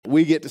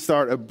We get to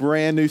start a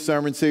brand new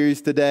sermon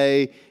series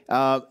today,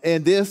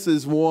 and this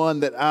is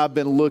one that I've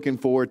been looking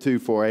forward to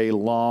for a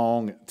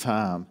long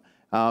time.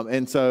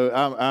 And so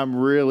I'm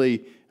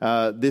really,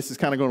 this is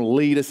kind of going to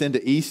lead us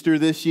into Easter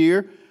this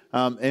year,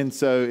 and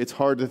so it's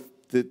hard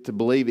to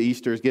believe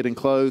Easter is getting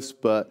close,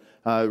 but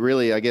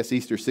really, I guess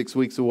Easter's 6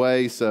 weeks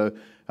away, so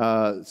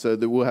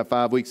that we'll have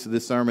 5 weeks of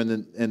this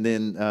sermon, and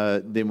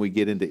then we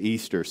get into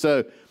Easter.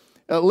 So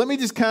let me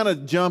just kind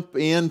of jump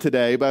in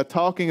today by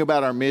talking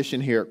about our mission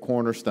here at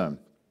Cornerstone.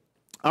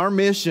 Our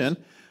mission,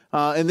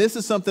 and this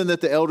is something that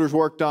the elders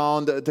worked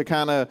on to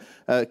kind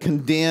of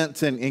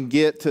condense and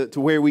get to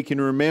where we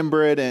can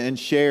remember it and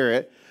share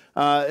it.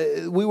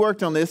 We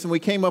worked on this and we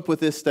came up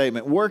with this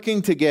statement: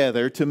 working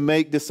together to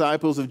make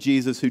disciples of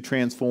Jesus who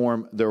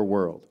transform their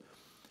world.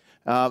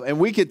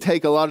 And we could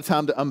take a lot of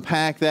time to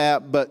unpack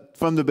that, but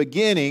from the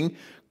beginning,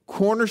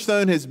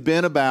 Cornerstone has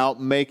been about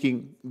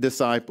making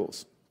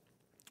disciples.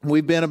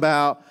 We've been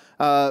about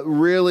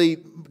really,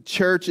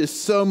 church is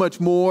so much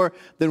more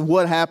than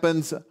what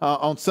happens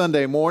on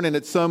Sunday morning.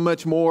 It's so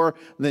much more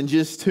than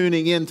just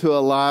tuning into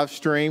a live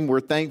stream. We're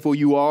thankful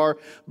you are.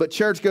 But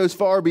church goes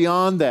far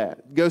beyond that.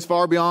 It goes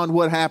far beyond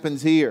what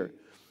happens here.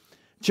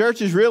 Church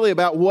is really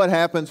about what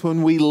happens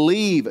when we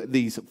leave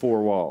these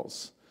four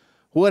walls.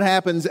 What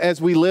happens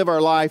as we live our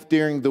life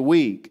during the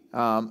week.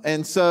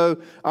 And so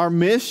our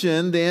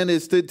mission then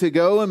is to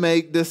go and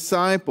make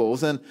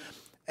disciples.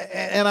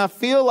 And I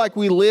feel like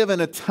we live in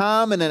a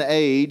time and an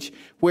age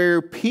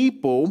where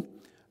people,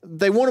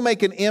 they want to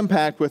make an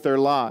impact with their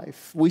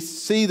life. We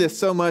see this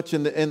so much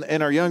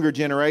in our younger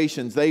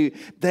generations.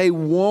 They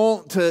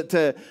want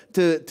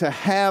to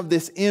have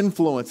this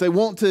influence. They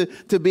want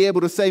to be able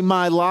to say,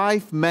 my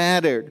life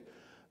mattered.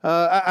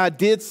 I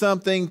did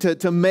something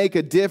to make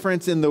a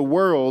difference in the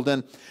world.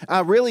 And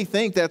I really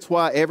think that's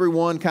why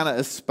everyone kind of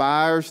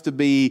aspires to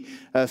be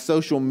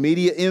social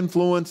media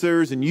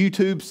influencers and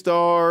YouTube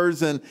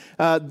stars. And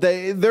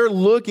they're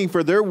looking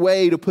for their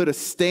way to put a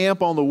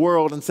stamp on the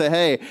world and say,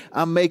 hey,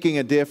 I'm making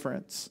a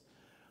difference.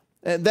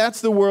 And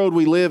that's the world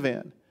we live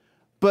in.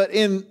 But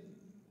in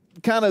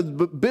kind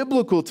of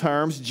biblical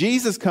terms,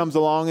 Jesus comes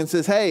along and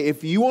says, hey,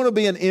 if you want to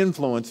be an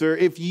influencer,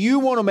 if you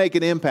want to make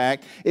an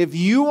impact, if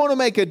you want to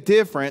make a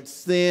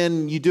difference,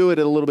 then you do it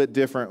a little bit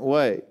different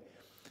way.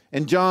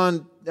 In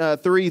John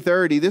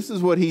 3:30, this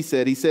is what he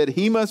said. He said,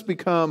 he must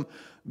become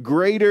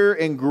greater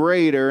and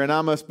greater, and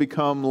I must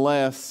become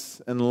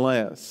less and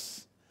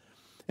less.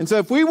 And so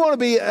if we want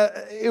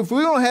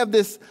to have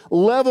this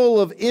level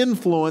of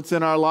influence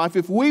in our life,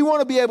 if we want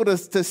to be able to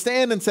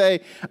stand and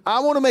say, I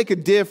want to make a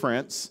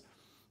difference,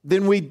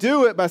 then we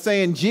do it by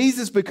saying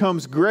Jesus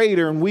becomes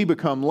greater and we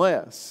become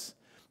less.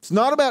 It's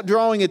not about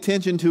drawing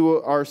attention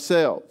to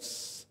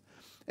ourselves.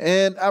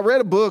 And I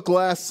read a book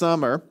last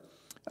summer.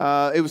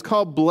 It was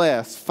called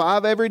Bless: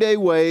 5 Everyday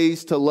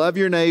Ways to Love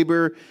Your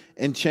Neighbor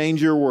and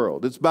Change Your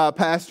World. It's by a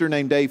pastor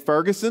named Dave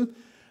Ferguson.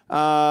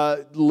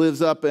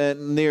 Lives up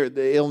near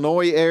the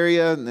Illinois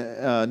area,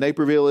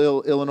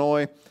 Naperville,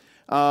 Illinois.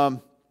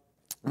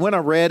 When I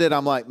read it,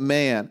 I'm like,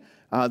 man,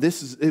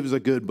 it was a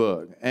good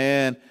book.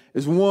 And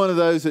it's one of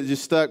those that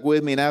just stuck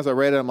with me. And as I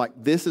read it, I'm like,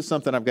 this is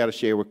something I've got to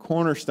share with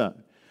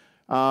Cornerstone.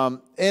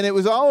 And it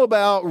was all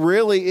about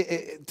really,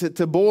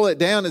 to boil it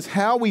down, is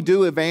how we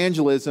do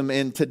evangelism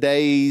in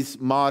today's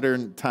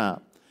modern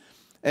time.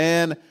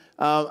 And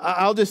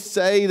I'll just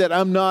say that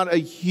I'm not a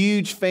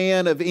huge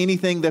fan of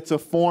anything that's a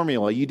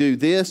formula. You do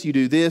this, and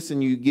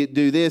you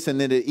do this,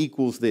 and then it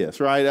equals this,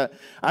 right?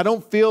 I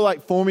don't feel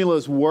like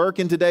formulas work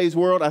in today's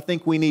world. I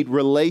think we need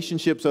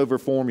relationships over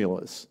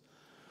formulas.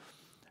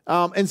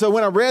 And so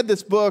when I read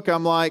this book,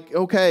 I'm like,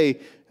 okay,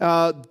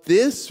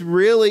 this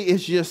really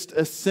is just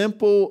a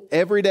simple,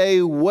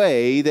 everyday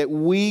way that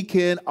we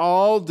can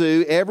all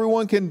do.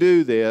 Everyone can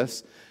do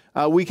this.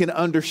 We can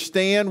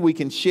understand, we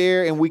can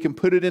share, and we can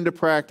put it into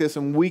practice,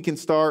 and we can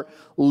start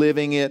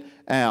living it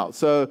out.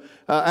 So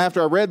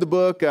after I read the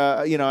book,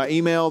 I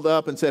emailed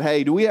up and said,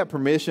 hey, do we have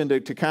permission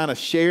to kind of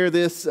share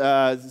this,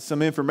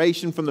 some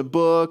information from the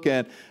book,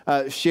 and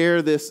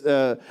share this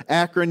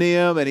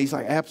acronym? And he's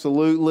like,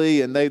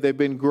 absolutely. And they've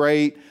been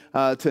great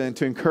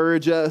to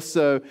encourage us.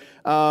 So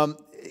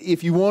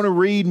if you want to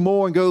read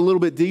more and go a little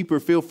bit deeper,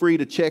 feel free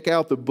to check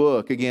out the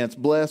book. Again, it's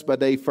Blessed by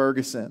Dave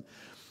Ferguson.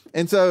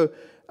 And so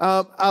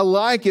I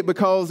like it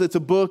because it's a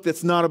book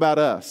that's not about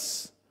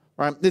us,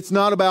 right? It's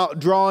not about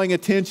drawing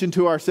attention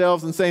to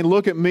ourselves and saying,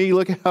 look at me,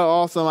 look at how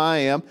awesome I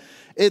am.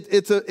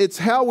 It's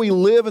how we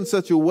live in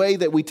such a way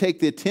that we take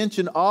the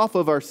attention off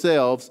of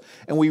ourselves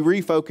and we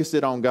refocus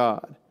it on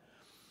God.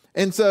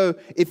 And so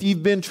if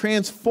you've been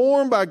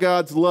transformed by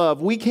God's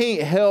love, we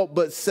can't help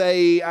but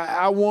say,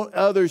 I want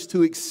others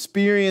to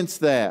experience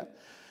that.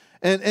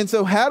 And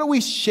so how do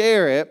we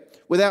share it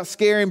without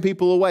scaring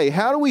people away?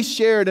 How do we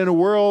share it in a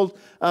world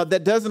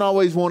that doesn't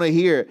always want to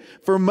hear it?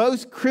 For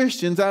most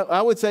Christians,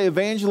 I would say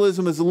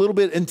evangelism is a little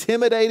bit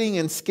intimidating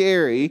and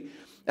scary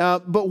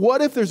But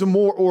what if there's a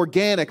more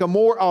organic, a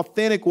more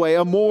authentic way,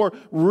 a more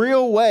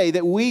real way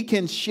that we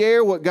can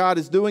share what God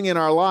is doing in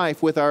our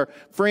life with our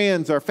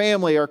friends, our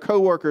family, our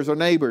coworkers, our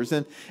neighbors?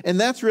 And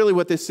that's really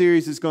what this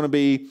series is going to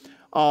be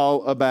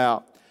all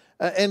about.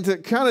 And to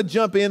kind of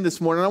jump in this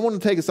morning, I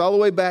want to take us all the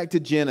way back to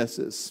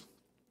Genesis,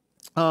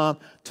 to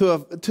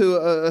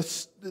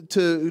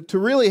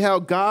really how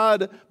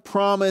God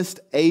promised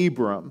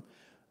Abram.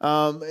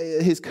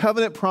 His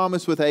covenant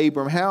promise with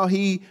Abram, how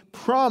he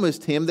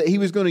promised him that he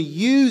was going to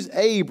use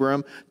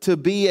Abram to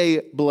be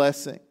a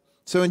blessing.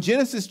 So in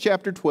Genesis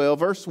chapter 12,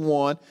 verse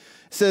 1, it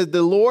says,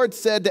 the Lord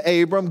said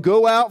to Abram,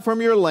 go out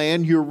from your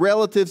land, your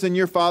relatives and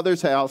your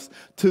father's house,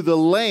 to the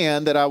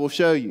land that I will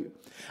show you.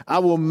 I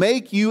will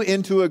make you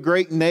into a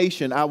great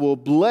nation. I will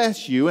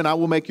bless you, and I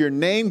will make your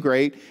name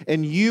great,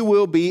 and you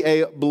will be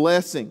a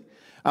blessing.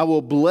 I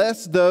will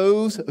bless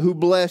those who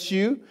bless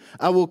you.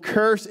 I will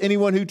curse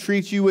anyone who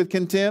treats you with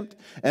contempt,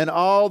 and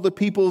all the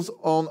peoples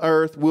on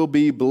earth will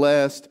be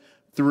blessed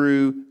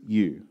through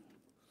you.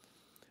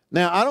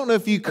 Now, I don't know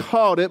if you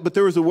caught it, but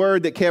there was a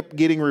word that kept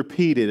getting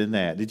repeated in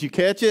that. Did you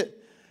catch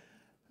it?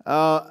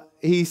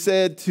 He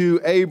said to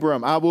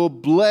Abram, I will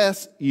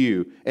bless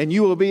you, and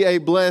you will be a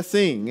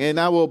blessing, and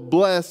I will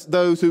bless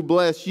those who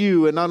bless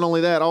you, and not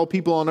only that, all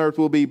people on earth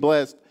will be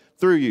blessed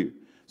through you.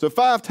 So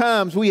 5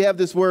 times we have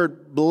this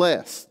word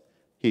blessed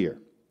here.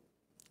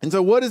 And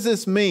so what does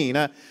this mean?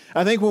 I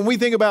think when we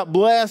think about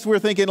blessed, we're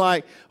thinking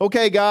like,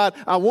 okay, God,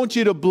 I want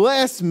you to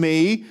bless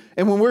me.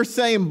 And when we're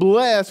saying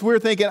blessed, we're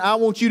thinking, I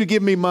want you to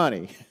give me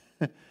money.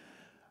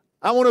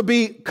 I want to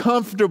be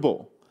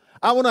comfortable.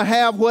 I want to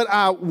have what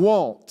I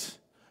want.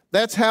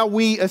 That's how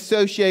we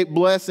associate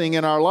blessing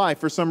in our life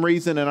for some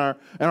reason in our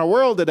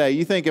world today.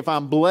 You think if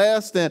I'm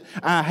blessed and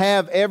I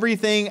have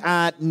everything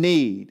I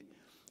need,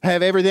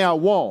 have everything I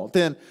want,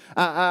 then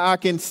I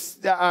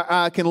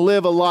can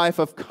live a life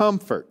of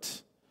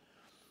comfort.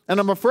 And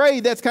I'm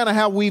afraid that's kind of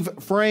how we've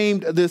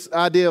framed this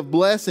idea of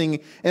blessing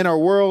in our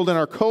world and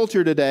our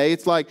culture today.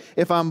 It's like,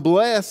 if I'm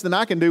blessed, then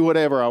I can do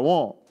whatever I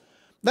want.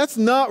 That's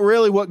not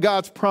really what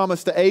God's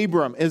promise to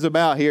Abram is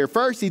about here.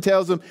 First, he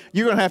tells him,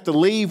 you're going to have to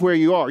leave where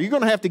you are. You're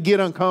going to have to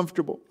get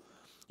uncomfortable.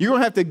 You're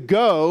going to have to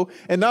go.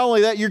 And not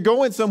only that, you're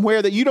going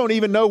somewhere that you don't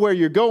even know where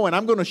you're going.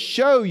 I'm going to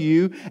show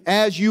you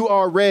as you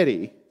are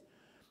ready.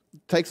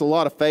 It takes a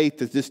lot of faith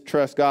to just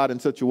trust God in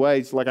such a way.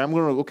 It's like,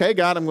 okay,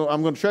 God, I'm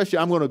going to trust you.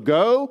 I'm going to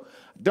go.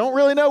 Don't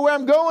really know where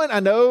I'm going.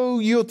 I know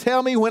you'll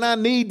tell me when I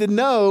need to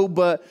know,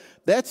 but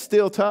that's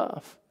still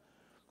tough.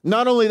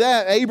 Not only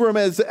that, Abram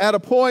is at a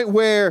point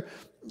where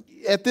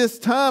at this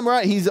time,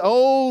 right, he's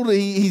old,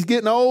 he's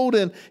getting old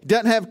and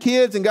doesn't have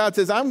kids, and God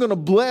says, I'm going to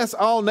bless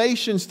all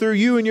nations through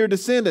you and your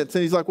descendants.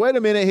 And he's like, wait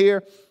a minute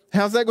here,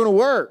 how's that going to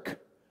work?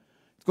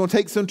 It's going to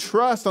take some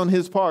trust on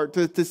his part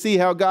to see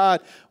how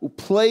God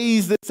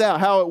plays this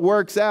out, how it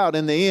works out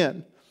in the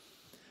end.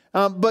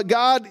 But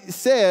God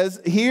says,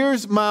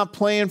 here's my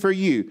plan for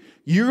you.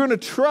 You're going to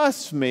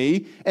trust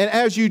me, and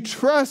as you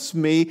trust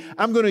me,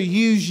 I'm going to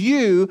use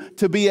you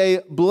to be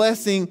a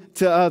blessing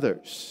to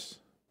others.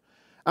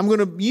 I'm going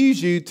to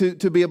use you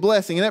to be a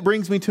blessing. And that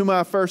brings me to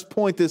my first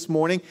point this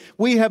morning.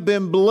 We have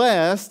been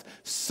blessed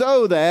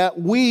so that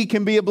we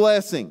can be a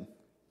blessing.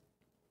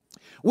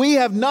 We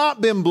have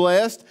not been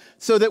blessed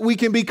so that we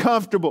can be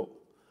comfortable.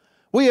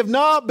 We have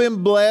not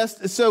been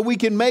blessed so we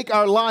can make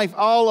our life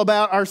all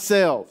about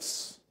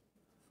ourselves.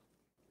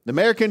 The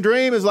American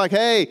dream is like,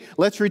 hey,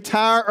 let's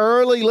retire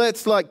early.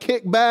 Let's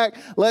kick back.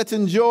 Let's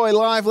enjoy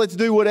life. Let's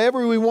do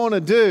whatever we want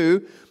to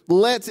do.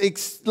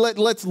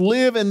 Let's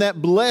live in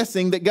that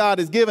blessing that God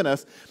has given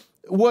us.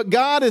 What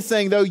God is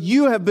saying, though,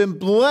 you have been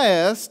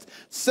blessed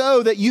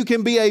so that you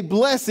can be a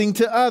blessing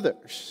to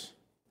others.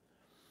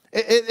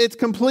 It's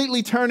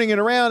completely turning it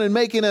around and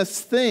making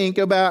us think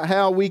about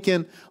how we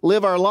can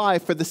live our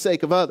life for the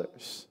sake of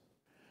others.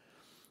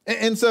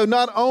 And so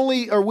not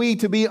only are we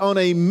to be on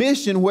a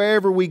mission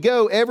wherever we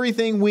go,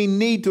 everything we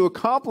need to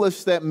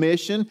accomplish that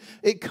mission,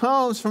 it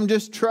comes from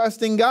just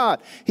trusting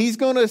God. He's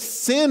going to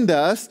send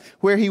us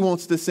where He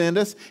wants to send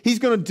us. He's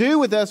going to do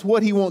with us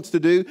what He wants to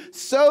do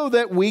so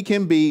that we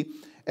can be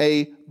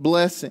a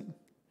blessing.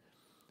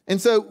 And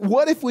so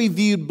what if we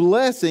viewed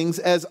blessings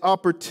as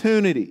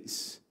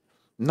opportunities?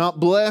 I'm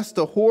not blessed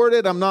to hoard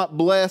it. I'm not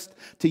blessed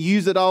to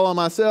use it all on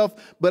myself,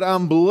 but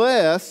I'm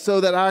blessed so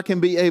that I can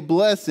be a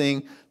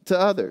blessing to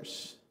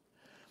others.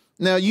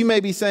 Now, you may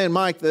be saying,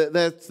 Mike,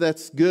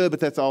 that's good, but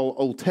that's all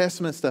Old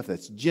Testament stuff.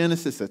 That's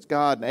Genesis. That's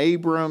God and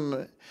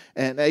Abram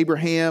and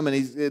Abraham,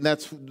 and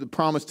that's the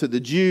promise to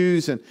the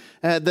Jews, and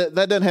that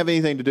doesn't have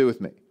anything to do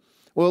with me.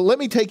 Well, let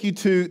me take you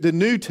to the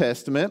New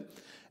Testament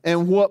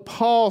and what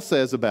Paul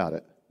says about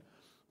it.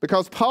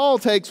 Because Paul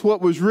takes what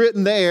was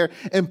written there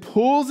and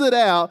pulls it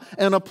out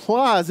and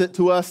applies it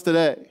to us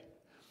today.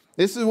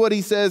 This is what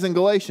he says in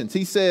Galatians.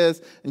 He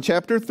says in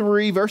chapter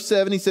 3, verse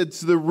 7, he said,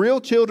 so the real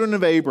children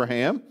of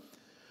Abraham,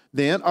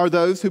 then, are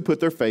those who put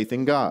their faith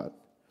in God.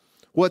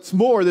 What's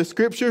more, the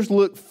scriptures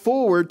look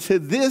forward to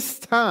this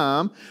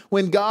time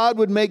when God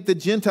would make the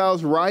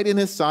Gentiles right in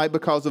His sight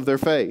because of their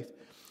faith.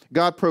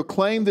 God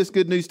proclaimed this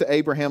good news to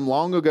Abraham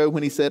long ago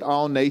when he said,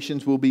 all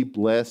nations will be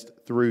blessed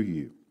through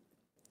you.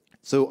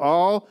 So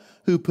all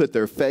who put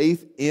their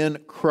faith in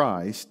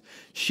Christ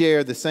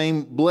share the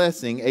same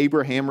blessing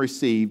Abraham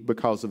received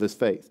because of his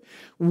faith.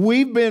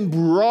 We've been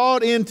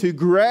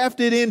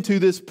grafted into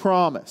this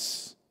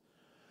promise.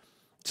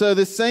 So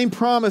the same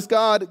promise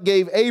God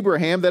gave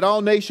Abraham that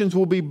all nations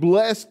will be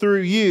blessed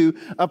through you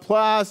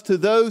applies to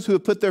those who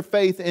have put their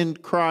faith in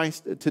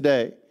Christ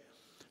today.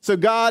 So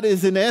God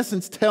is in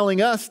essence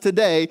telling us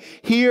today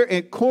here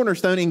at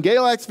Cornerstone in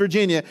Galax,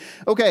 Virginia,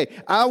 okay,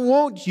 I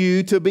want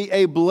you to be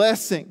a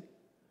blessing.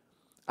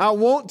 I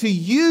want to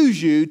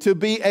use you to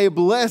be a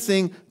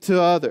blessing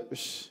to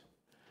others.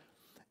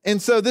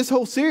 And so this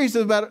whole series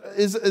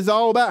is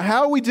all about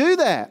how we do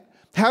that.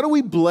 How do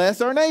we bless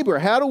our neighbor?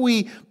 How do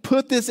we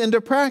put this into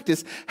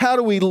practice? How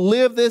do we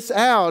live this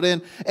out?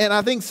 And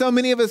I think so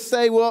many of us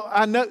say, well,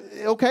 I know,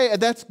 okay,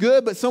 that's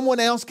good, but someone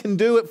else can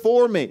do it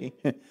for me.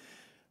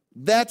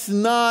 That's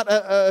not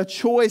a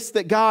choice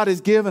that God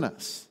has given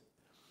us.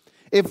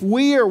 If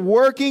we are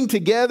working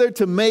together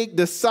to make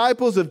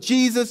disciples of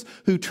Jesus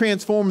who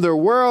transform their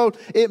world,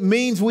 it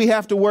means we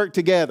have to work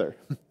together.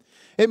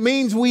 It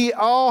means we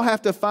all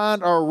have to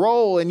find our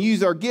role and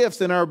use our gifts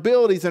and our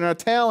abilities and our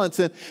talents.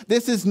 And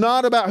this is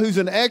not about who's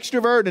an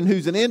extrovert and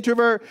who's an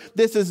introvert.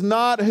 This is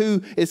not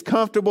who is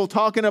comfortable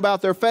talking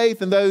about their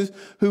faith and those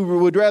who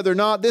would rather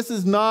not. This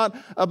is not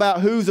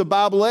about who's a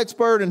Bible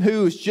expert and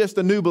who is just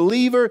a new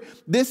believer.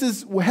 This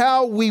is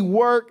how we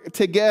work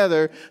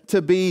together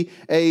to be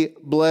a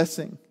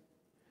blessing.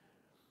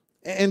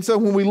 And so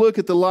when we look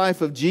at the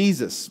life of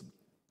Jesus,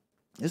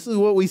 this is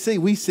what we see.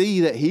 We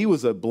see that he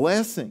was a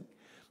blessing.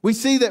 We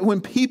see that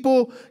when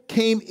people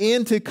came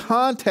into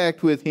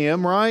contact with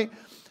him, right,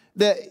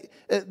 that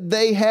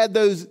they had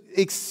those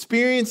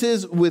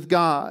experiences with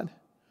God.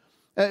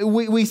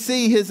 We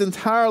see his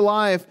entire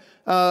life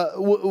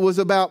was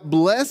about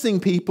blessing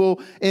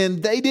people,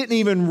 and they didn't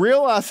even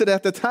realize it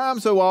at the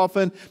time so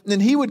often.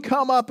 And he would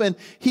come up and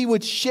he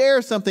would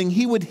share something.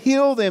 He would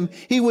heal them.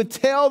 He would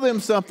tell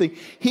them something.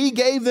 He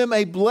gave them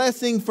a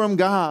blessing from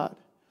God.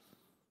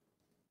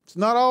 It's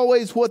not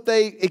always what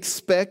they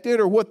expected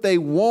or what they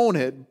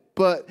wanted,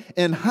 but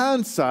in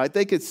hindsight,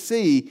 they could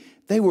see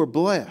they were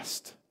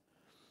blessed.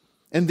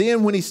 And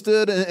then when he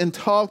stood and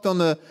talked on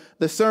the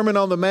Sermon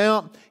on the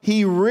Mount,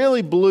 he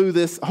really blew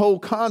this whole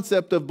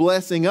concept of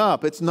blessing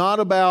up. It's not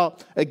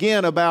about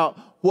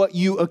what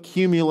you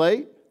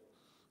accumulate.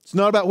 It's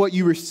not about what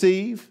you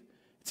receive.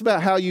 It's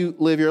about how you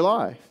live your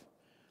life.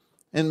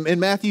 And in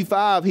Matthew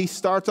 5, he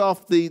starts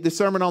off the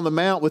Sermon on the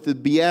Mount with the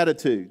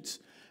Beatitudes.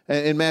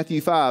 In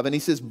Matthew 5, and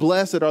he says,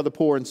 blessed are the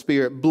poor in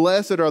spirit,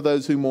 blessed are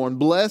those who mourn,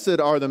 blessed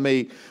are the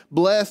meek,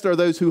 blessed are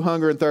those who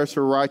hunger and thirst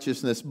for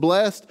righteousness,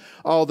 blessed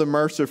are the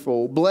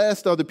merciful,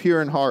 blessed are the pure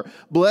in heart,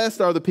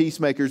 blessed are the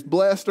peacemakers,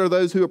 blessed are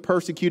those who are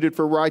persecuted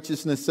for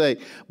righteousness'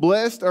 sake,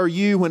 blessed are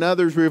you when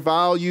others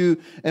revile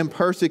you and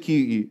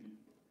persecute you.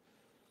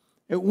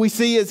 We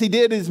see as he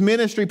did his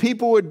ministry,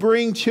 people would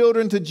bring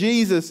children to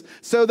Jesus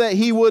so that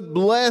he would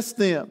bless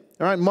them.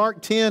 All right,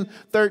 Mark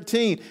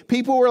 10:13.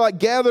 People were like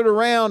gathered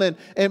around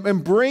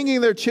and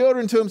bringing their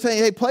children to him,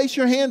 saying, hey, place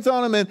your hands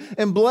on them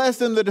and bless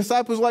them. The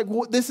disciples were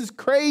like, this is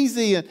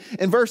crazy. And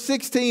in verse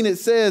 16, it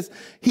says,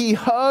 he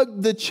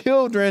hugged the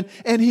children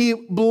and he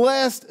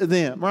blessed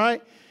them,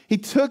 right? He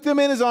took them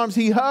in his arms,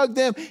 he hugged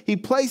them, he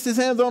placed his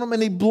hands on them,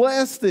 and he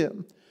blessed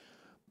them.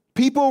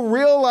 People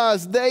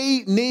realized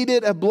they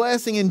needed a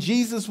blessing, and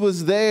Jesus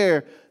was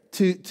there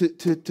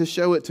to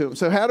show it to them.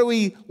 So how do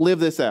we live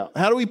this out?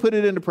 How do we put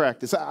it into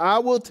practice? I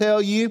will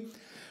tell you,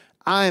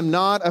 I am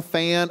not a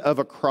fan of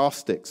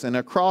acrostics. And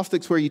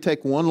acrostics where you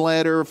take one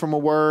letter from a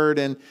word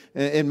and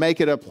make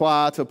it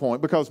apply to a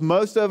point. Because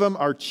most of them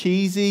are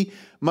cheesy.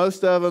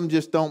 Most of them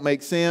just don't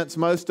make sense.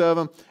 Most of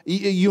them,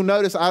 you'll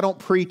notice I don't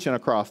preach in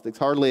acrostics,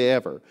 hardly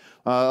ever.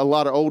 A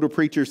lot of older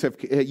preachers have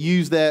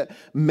used that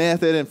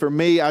method. And for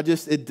me, I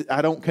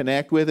don't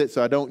connect with it,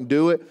 so I don't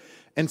do it.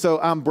 And so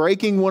I'm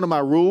breaking one of my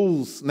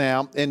rules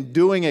now and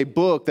doing a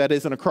book that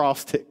is an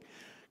acrostic.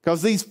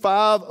 Because these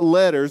 5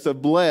 letters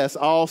of bless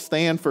all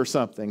stand for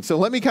something. So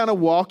let me kind of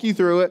walk you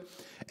through it.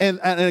 And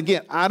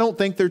again, I don't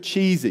think they're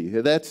cheesy.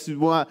 That's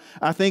why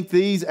I think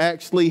these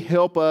actually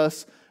help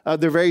us.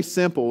 They're very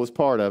simple as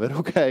part of it,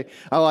 okay?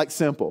 I like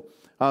simple.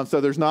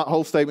 So there's not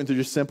whole statements, they're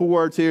just simple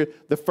words here.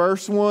 The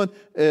first one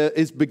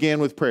is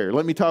begin with prayer.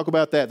 Let me talk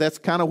about that. That's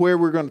kind of where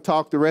we're going to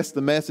talk the rest of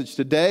the message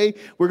today.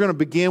 We're going to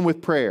begin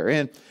with prayer.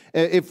 And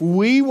if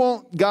we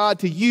want God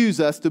to use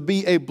us to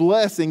be a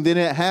blessing, then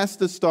it has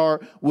to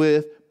start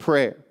with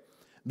prayer.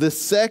 The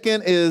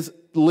second is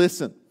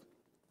listen.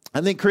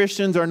 I think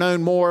Christians are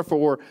known more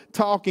for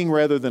talking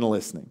rather than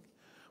listening.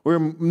 We're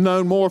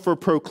known more for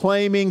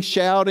proclaiming,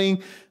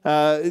 shouting,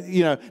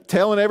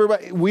 telling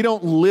everybody. We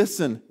don't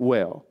listen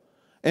well.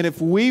 And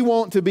if we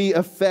want to be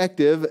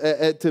effective,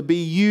 to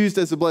be used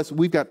as a blessing,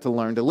 we've got to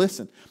learn to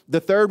listen.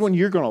 The third one,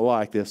 you're going to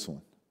like this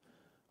one.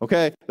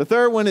 Okay? The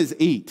third one is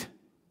eat.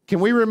 Can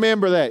we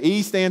remember that?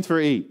 E stands for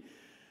eat.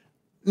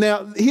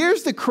 Now,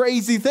 here's the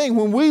crazy thing.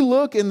 When we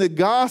look in the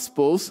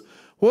Gospels,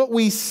 what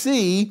we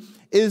see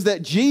is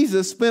that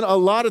Jesus spent a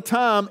lot of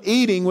time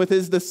eating with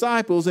his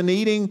disciples and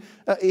eating.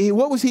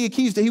 What was he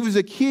accused of? He was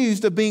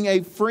accused of being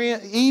a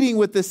friend, eating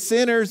with the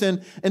sinners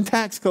and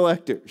tax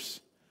collectors.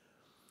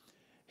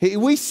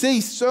 We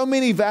see so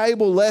many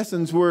valuable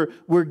lessons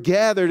were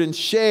gathered and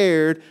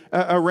shared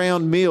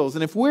around meals.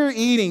 And if we're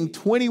eating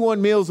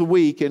 21 meals a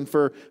week, and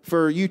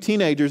for you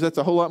teenagers, that's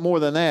a whole lot more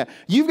than that,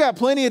 you've got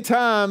plenty of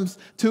times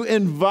to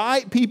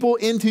invite people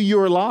into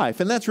your life.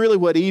 And that's really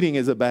what eating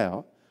is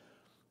about.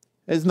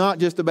 It's not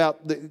just about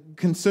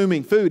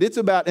consuming food. It's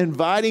about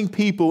inviting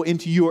people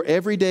into your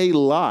everyday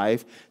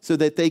life so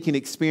that they can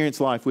experience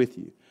life with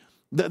you.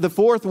 The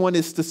fourth one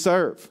is to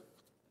serve.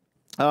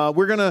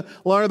 We're going to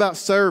learn about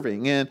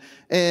serving. And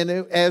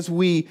as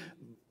we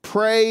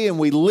pray and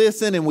we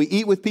listen and we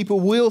eat with people,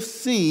 we'll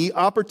see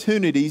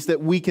opportunities that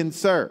we can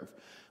serve.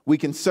 We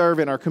can serve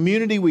in our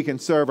community. We can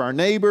serve our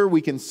neighbor.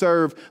 We can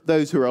serve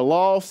those who are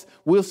lost.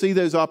 We'll see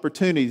those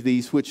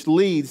opportunities, which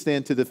leads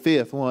then to the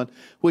fifth one,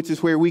 which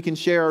is where we can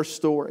share our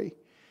story.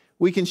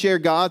 We can share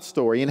God's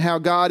story and how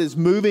God is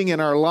moving in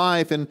our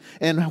life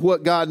and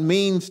what God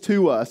means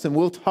to us. And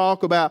we'll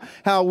talk about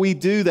how we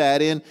do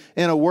that in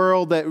a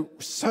world that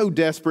so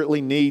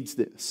desperately needs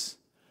this.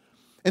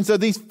 And so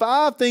these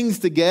five things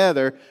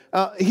together,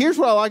 here's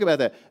what I like about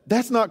that.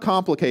 That's not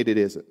complicated,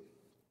 is it?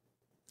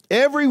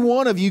 Every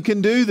one of you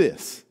can do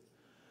this.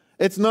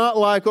 It's not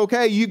like,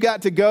 okay, you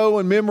got to go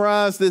and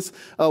memorize this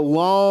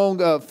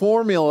long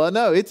formula.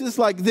 No, it's just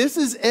like this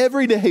is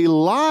everyday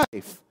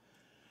life.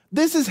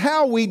 This is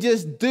how we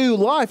just do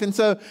life. And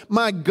so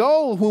my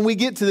goal when we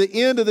get to the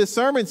end of this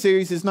sermon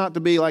series is not to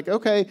be like,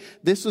 okay,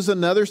 this was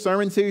another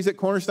sermon series at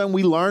Cornerstone.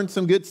 We learned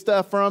some good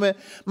stuff from it.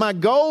 My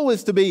goal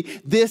is to be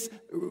this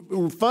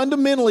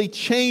fundamentally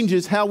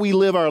changes how we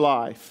live our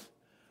life.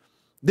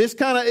 This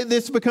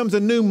becomes a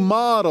new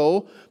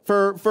model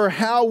for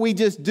how we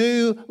just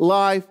do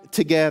life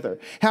together,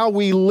 how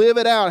we live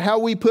it out, how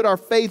we put our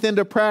faith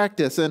into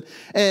practice. And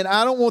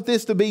I don't want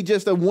this to be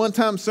just a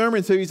one-time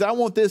sermon series. I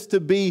want this to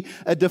be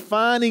a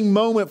defining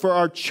moment for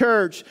our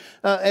church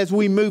as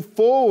we move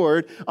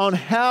forward on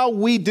how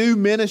we do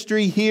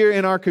ministry here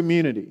in our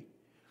community.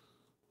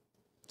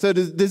 So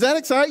does that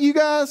excite you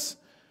guys?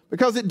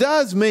 Because it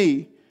does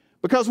me.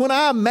 Because when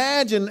I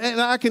imagine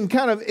and I can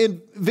kind of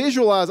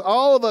visualize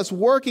all of us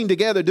working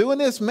together doing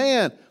this,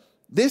 man,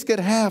 this could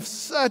have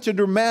such a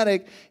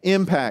dramatic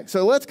impact.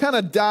 So let's kind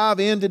of dive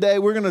in today.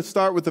 We're going to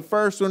start with the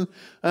first one.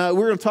 We're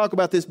going to talk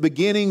about this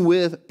beginning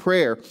with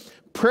prayer.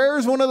 Prayer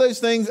is one of those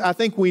things I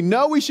think we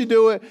know we should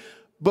do it,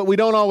 but we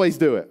don't always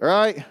do it,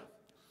 right?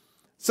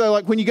 So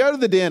like when you go to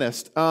the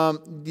dentist, I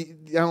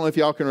don't know if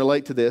y'all can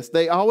relate to this.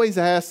 They always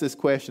ask this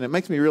question. It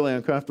makes me really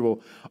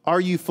uncomfortable.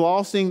 Are you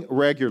flossing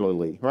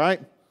regularly,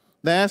 right?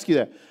 They ask you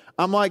that.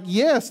 I'm like,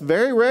 yes,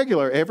 very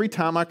regular. Every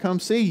time I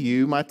come see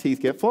you, my teeth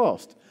get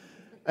flossed.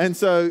 And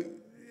so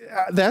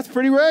that's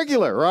pretty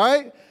regular,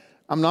 right?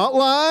 I'm not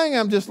lying.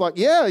 I'm just like,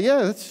 yeah,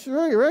 that's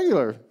very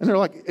regular. And they're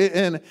like,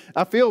 and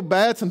I feel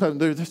bad sometimes.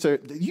 They're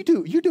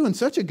you're doing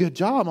such a good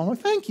job. I'm like,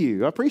 thank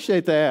you. I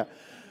appreciate that.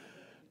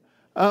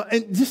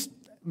 And just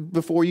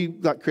before you,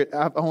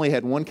 I've only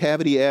had one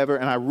cavity ever,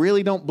 and I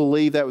really don't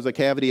believe that was a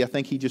cavity. I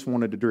think he just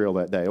wanted to drill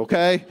that day,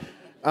 okay?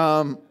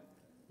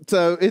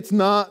 So it's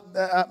not,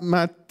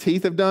 my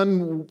teeth have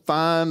done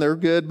fine, they're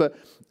good, but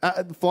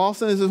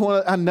flossing is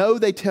one I know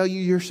they tell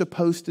you you're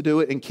supposed to do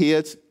it, and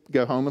kids,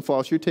 go home and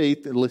floss your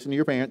teeth and listen to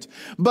your parents.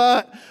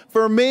 But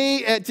for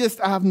me,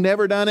 I've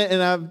never done it,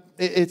 and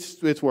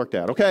it's worked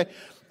out, okay?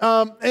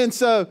 And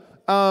so,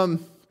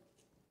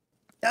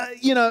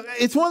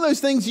 it's one of those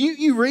things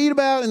you read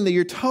about and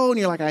you're told and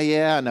you're like, oh,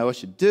 yeah, I know I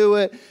should do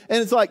it.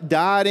 And it's like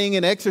dieting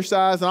and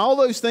exercise and all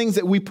those things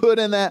that we put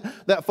in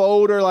that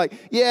folder. Like,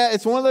 yeah,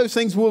 it's one of those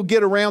things we'll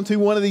get around to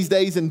one of these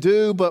days and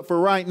do. But for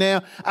right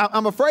now,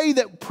 I'm afraid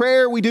that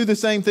prayer we do the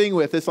same thing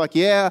with. It's like,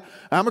 yeah,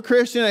 I'm a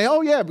Christian.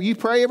 Oh, yeah, but you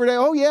pray every day.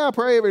 Oh, yeah, I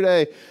pray every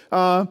day.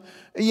 But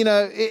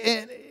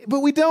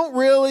we don't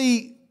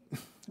really,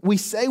 we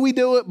say we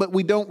do it, but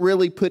we don't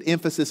really put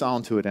emphasis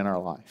onto it in our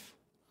life.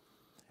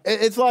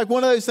 It's like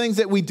one of those things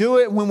that we do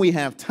it when we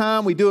have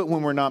time. We do it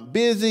when we're not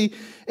busy.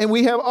 And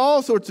we have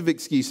all sorts of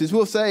excuses.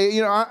 We'll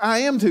say, I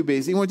am too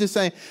busy. And we're just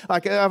saying,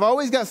 like, I've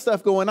always got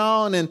stuff going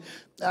on and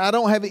I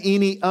don't have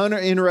any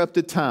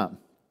uninterrupted time.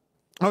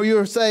 Or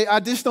you'll say,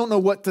 I just don't know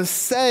what to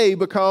say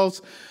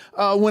because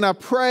when I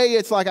pray,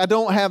 it's like I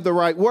don't have the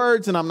right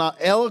words and I'm not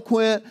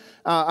eloquent.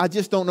 I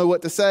just don't know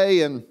what to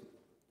say. And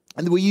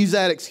we use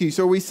that excuse,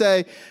 or we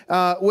say,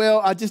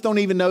 I just don't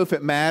even know if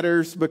it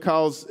matters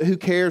because who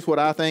cares what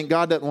I think?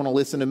 God doesn't want to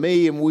listen to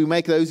me, and we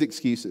make those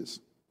excuses.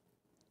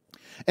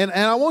 And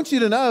I want you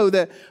to know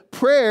that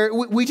prayer,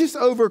 we just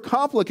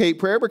overcomplicate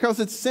prayer because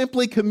it's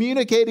simply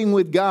communicating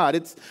with God.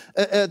 It's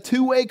a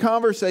two-way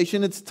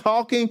conversation. It's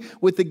talking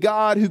with the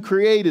God who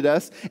created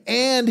us,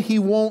 and He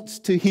wants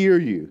to hear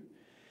you.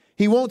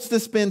 He wants to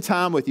spend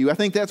time with you. I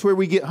think that's where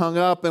we get hung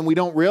up and we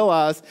don't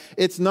realize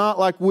it's not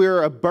like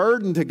we're a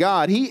burden to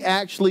God. He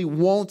actually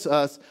wants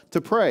us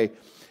to pray.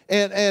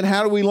 And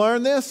how do we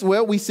learn this?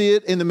 Well, we see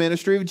it in the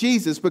ministry of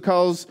Jesus,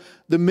 because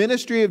the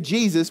ministry of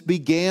Jesus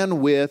began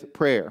with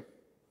prayer.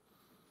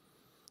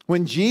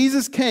 When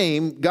Jesus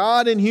came,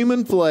 God in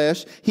human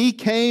flesh, he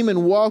came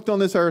and walked on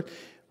this earth.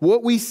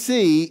 What we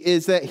see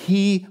is that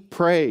he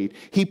prayed.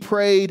 He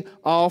prayed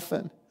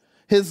often.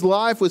 His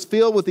life was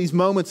filled with these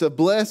moments of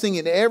blessing,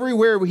 and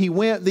everywhere he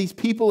went, these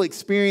people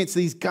experienced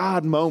these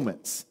God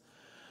moments.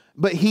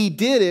 But he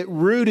did it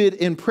rooted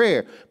in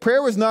prayer.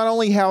 Prayer was not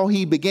only how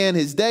he began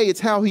his day, it's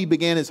how he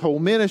began his whole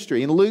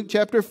ministry. In Luke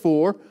chapter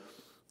 4,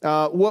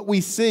 what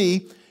we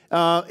see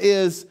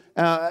is,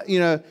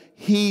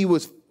 he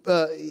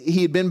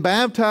had been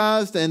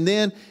baptized, and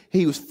then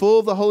he was full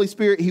of the Holy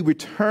Spirit. He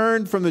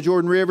returned from the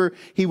Jordan River.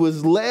 He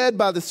was led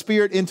by the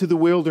Spirit into the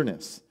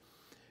wilderness,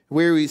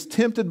 where he was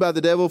tempted by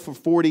the devil for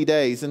 40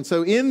 days. And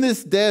so in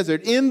this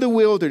desert, in the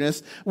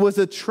wilderness, was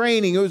a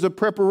training. It was a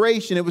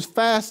preparation. It was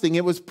fasting.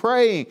 It was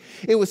praying.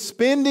 It was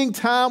spending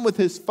time with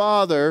his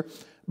Father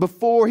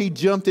before he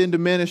jumped into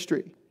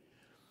ministry.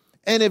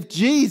 And if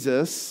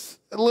Jesus,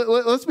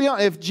 let's be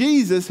honest, if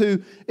Jesus,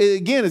 who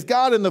again is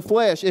God in the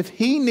flesh, if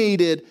he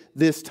needed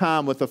this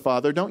time with the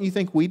Father, don't you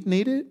think we'd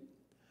need it?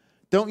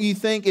 Don't you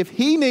think if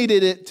he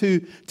needed it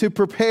to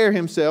prepare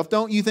himself,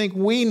 don't you think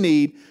we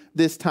need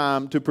this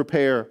time to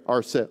prepare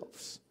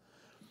ourselves?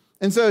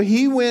 And so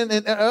he went,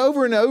 and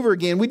over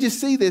again, we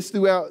just see this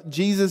throughout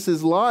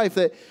Jesus' life,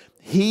 that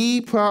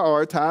he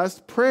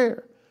prioritized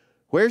prayer.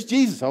 Where's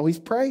Jesus? Oh, he's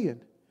praying.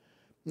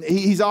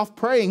 He's off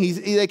praying.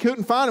 They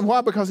couldn't find him.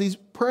 Why? Because he's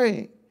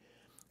praying.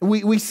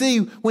 We see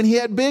when he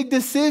had big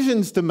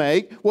decisions to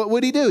make, what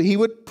would he do? He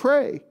would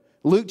pray.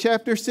 Luke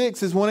chapter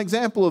 6 is one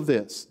example of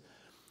this.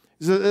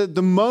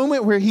 The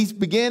moment where he's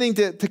beginning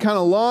to kind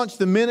of launch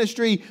the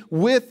ministry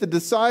with the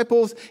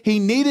disciples, he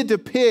needed to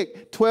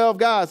pick 12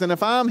 guys. And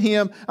if I'm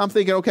him, I'm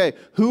thinking, okay,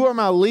 who are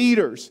my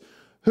leaders?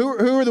 Who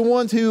are the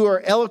ones who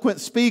are eloquent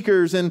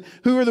speakers? And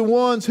who are the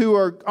ones who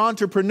are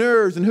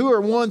entrepreneurs? And who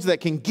are ones that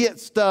can get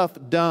stuff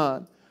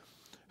done?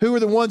 Who are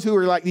the ones who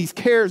are like these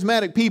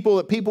charismatic people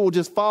that people will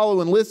just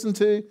follow and listen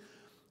to?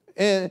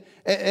 And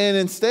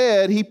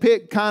instead, he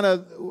picked kind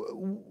of,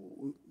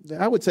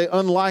 I would say,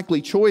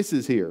 unlikely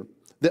choices here.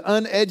 The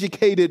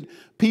uneducated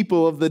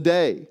people of the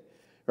day,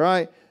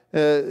 right?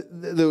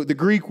 The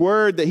Greek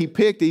word that he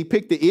picked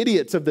the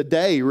idiots of the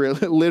day,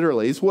 really,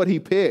 literally, is what he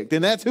picked.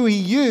 And that's who he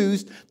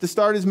used to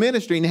start his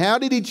ministry. And how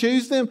did he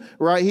choose them?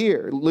 Right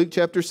here, Luke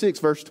chapter 6,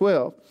 verse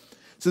 12.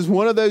 It says,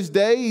 one of those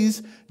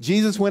days,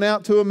 Jesus went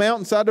out to a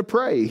mountainside to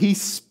pray. He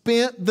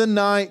spent the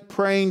night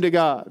praying to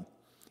God.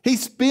 He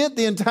spent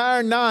the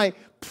entire night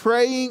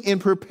praying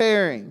and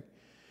preparing.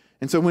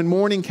 And so when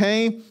morning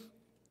came,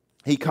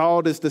 he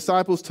called his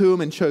disciples to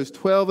him and chose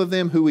 12 of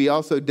them, who he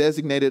also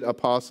designated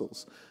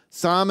apostles.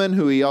 Simon,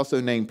 who he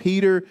also named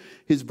Peter,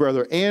 his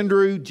brother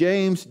Andrew,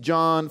 James,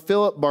 John,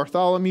 Philip,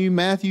 Bartholomew,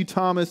 Matthew,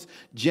 Thomas,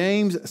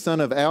 James, son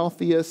of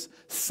Alphaeus,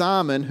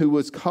 Simon, who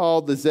was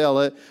called the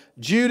Zealot,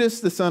 Judas,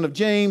 the son of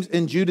James,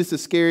 and Judas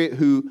Iscariot,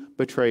 who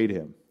betrayed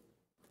him.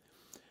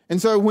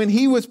 And so when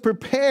he was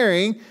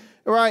preparing,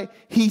 right,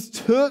 he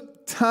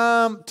took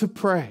time to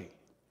pray.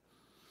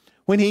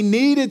 When he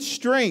needed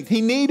strength,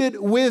 he needed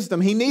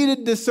wisdom, he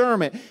needed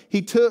discernment,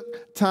 he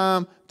took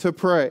time to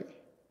pray.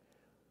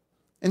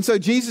 And so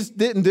Jesus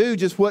didn't do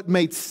just what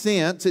made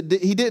sense.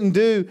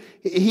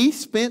 He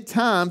spent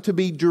time to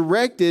be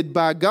directed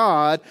by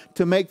God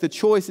to make the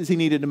choices he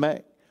needed to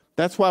make.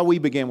 That's why we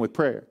begin with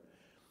prayer.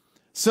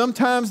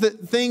 Sometimes the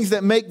things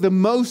that make the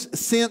most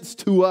sense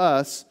to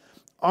us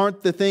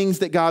aren't the things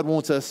that God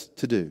wants us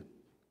to do.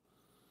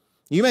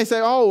 You may say,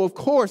 oh, of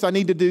course I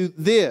need to do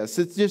this.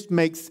 It just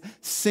makes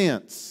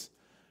sense.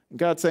 And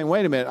God's saying,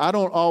 wait a minute, I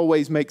don't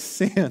always make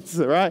sense,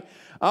 all right?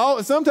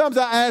 Sometimes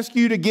I ask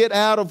you to get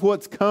out of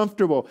what's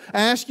comfortable.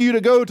 I ask you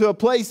to go to a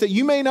place that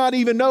you may not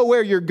even know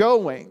where you're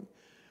going.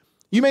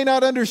 You may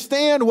not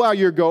understand why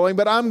you're going,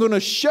 but I'm going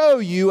to show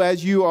you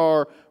as you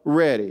are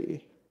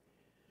ready.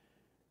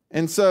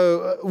 And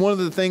so one of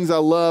the things I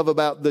love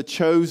about the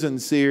Chosen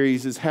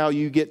series is how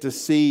you get to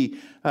see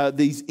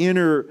these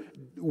inner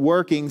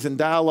workings and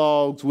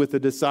dialogues with the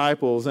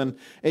disciples, and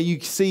you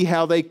see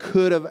how they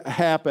could have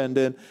happened.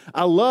 And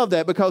I love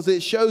that because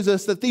it shows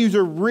us that these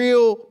are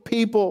real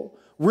people,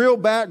 real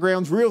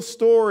backgrounds, real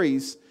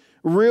stories,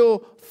 real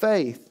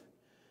faith.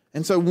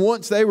 And so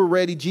once they were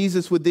ready,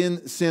 Jesus would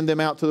then send them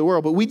out to the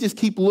world. But we just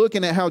keep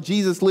looking at how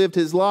Jesus lived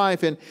his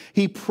life, and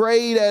he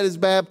prayed at his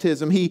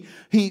baptism.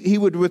 He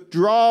would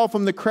withdraw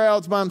from the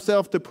crowds by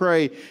himself to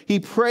pray. He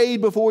prayed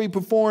before he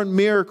performed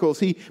miracles.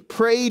 He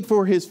prayed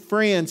for his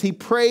friends. He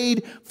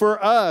prayed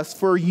for us,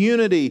 for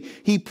unity.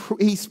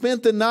 He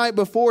spent the night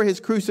before his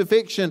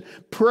crucifixion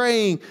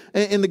praying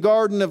in the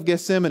Garden of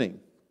Gethsemane.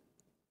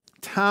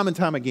 Time and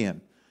time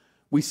again,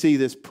 we see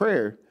this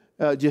prayer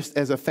just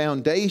as a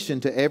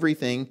foundation to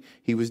everything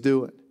he was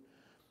doing.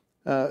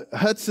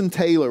 Hudson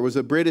Taylor was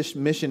a British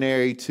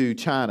missionary to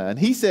China, and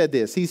he said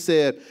this. He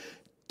said,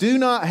 do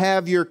not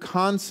have your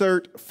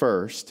concert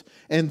first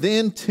and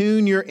then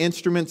tune your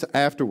instruments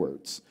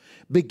afterwards.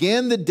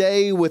 Begin the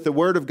day with the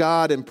Word of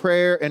God and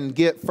prayer and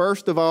get,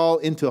 first of all,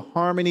 into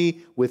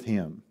harmony with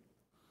Him.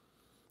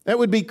 That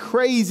would be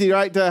crazy,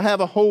 right, to have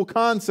a whole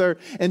concert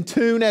and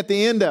tune at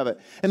the end of it.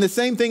 And the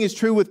same thing is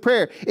true with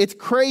prayer. It's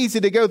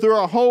crazy to go through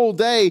a whole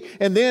day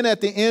and then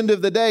at the end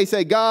of the day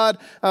say, God,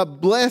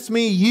 bless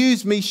me,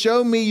 use me,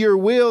 show me your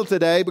will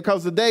today,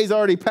 because the day's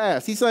already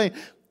passed. He's saying,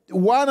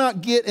 why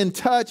not get in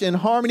touch and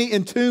harmony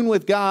and tune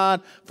with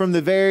God from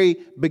the very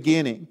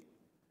beginning?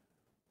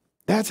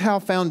 That's how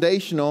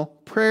foundational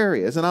prayer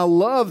is. And I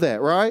love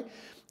that, right?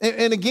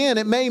 And again,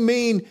 it may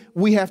mean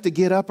we have to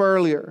get up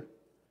earlier.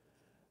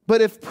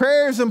 But if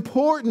prayer is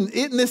important,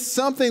 isn't this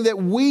something that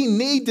we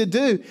need to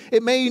do?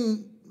 It may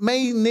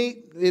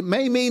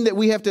mean that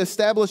we have to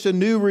establish a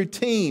new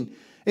routine.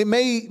 It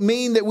may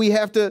mean that we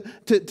have to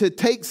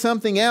take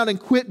something out and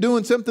quit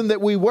doing something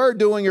that we were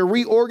doing or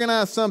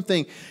reorganize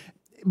something.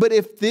 But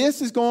if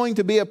this is going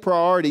to be a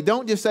priority,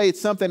 don't just say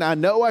it's something I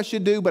know I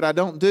should do, but I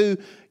don't do.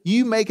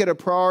 You make it a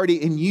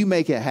priority and you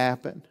make it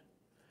happen.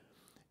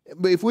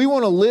 But if we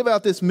want to live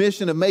out this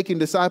mission of making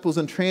disciples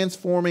and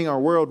transforming our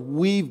world,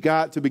 we've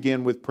got to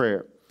begin with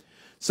prayer.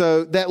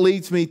 So that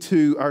leads me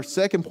to our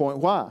second point.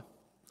 Why?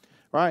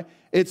 Right?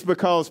 It's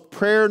because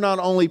prayer not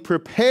only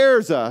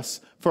prepares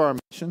us for our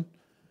mission,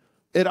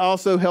 it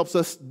also helps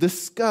us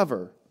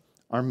discover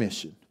our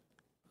mission.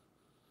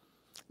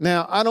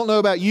 Now, I don't know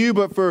about you,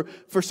 but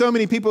for so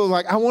many people,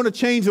 like, I want to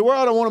change the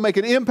world. I want to make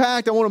an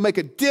impact. I want to make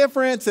a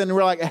difference. And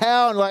we're like,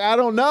 how? And like, I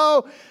don't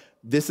know.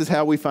 This is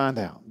how we find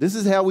out. This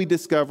is how we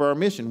discover our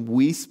mission.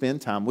 We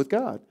spend time with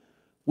God.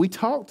 We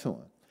talk to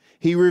Him.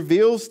 He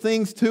reveals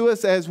things to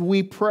us as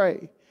we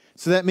pray.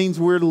 So that means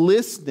we're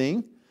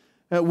listening.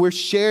 We're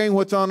sharing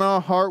what's on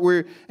our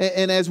heart.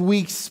 And as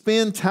we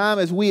spend time,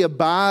 as we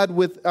abide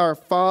with our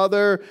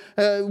Father,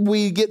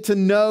 we get to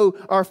know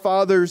our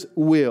Father's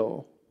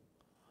will.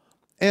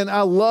 And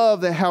I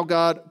love that how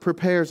God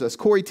prepares us.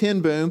 Corrie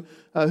ten Boom,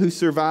 who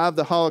survived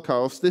the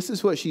Holocaust, this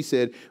is what she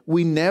said: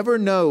 we never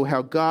know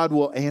how God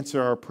will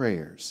answer our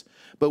prayers,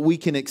 but we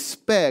can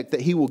expect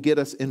that He will get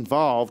us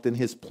involved in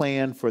His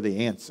plan for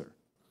the answer.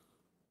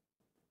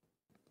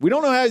 We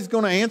don't know how He's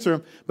going to answer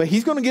them, but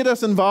He's going to get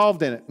us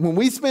involved in it. When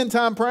we spend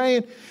time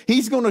praying,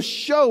 He's going to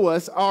show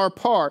us our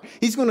part.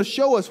 He's going to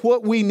show us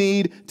what we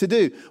need to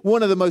do.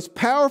 One of the most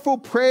powerful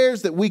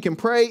prayers that we can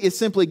pray is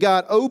simply,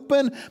 God,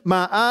 open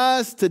my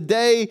eyes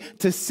today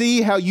to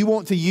see how you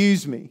want to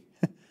use me.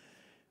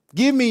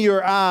 Give me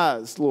your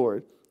eyes,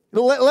 Lord.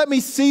 Let me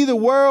see the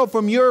world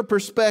from your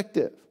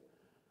perspective.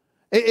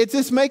 It's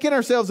just making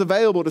ourselves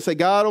available to say,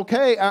 God,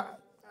 okay,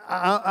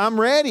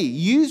 I'm ready.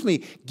 Use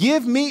me.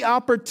 Give me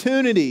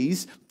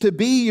opportunities to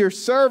be your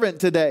servant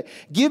today.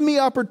 Give me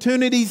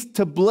opportunities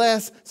to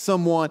bless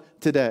someone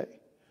today.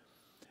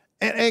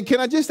 And can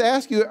I just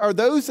ask you, are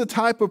those the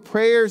type of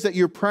prayers that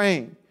you're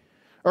praying?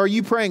 Or are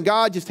you praying,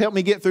 God, just help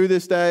me get through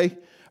this day?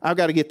 I've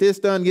got to get this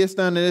done, and this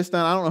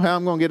done. I don't know how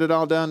I'm going to get it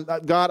all done.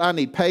 God, I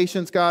need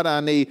patience. God,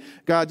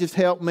 just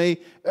help me.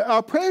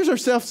 Our prayers are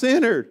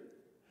self-centered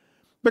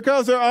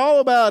because they're all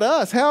about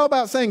us. How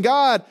about saying,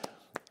 God,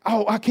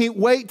 I can't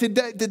wait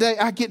today.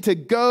 I get to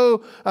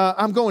go.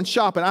 I'm going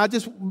shopping.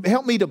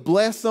 Help me to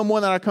bless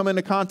someone that I come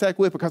into contact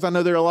with, because I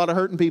know there are a lot of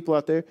hurting people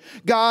out there.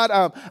 God,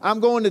 I'm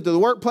going to the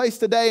workplace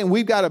today, and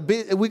we got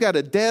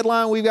a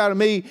deadline we've got to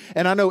meet,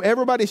 and I know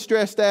everybody's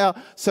stressed out.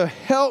 So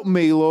help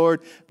me,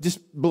 Lord. Just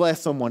bless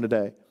someone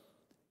today.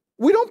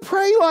 We don't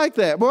pray like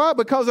that. Why?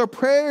 Because our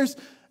prayers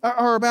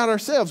are about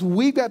ourselves.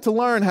 We've got to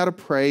learn how to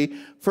pray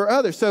for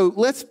others. So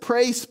let's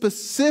pray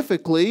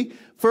specifically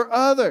for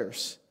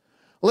others.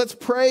 Let's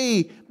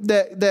pray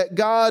that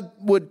God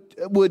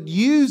would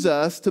use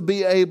us to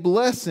be a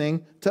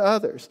blessing to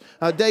others.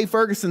 Dave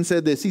Ferguson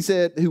said this. He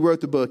said, who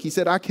wrote the book, he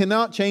said, I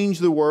cannot change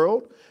the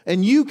world,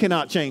 and you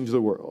cannot change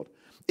the world.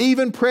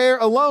 Even prayer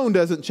alone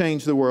doesn't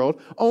change the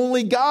world.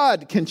 Only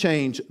God can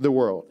change the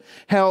world.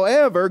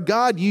 However,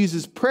 God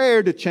uses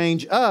prayer to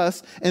change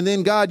us, and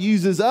then God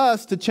uses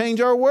us to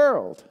change our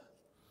world.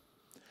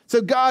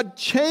 So God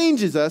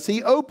changes us.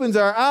 He opens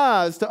our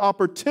eyes to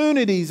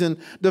opportunities and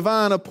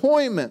divine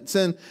appointments.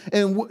 And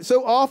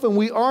so often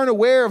we aren't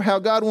aware of how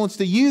God wants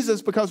to use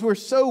us because we're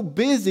so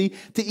busy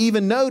to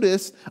even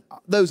notice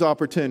those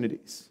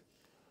opportunities.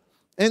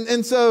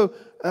 And so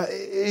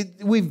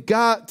we've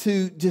got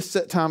to just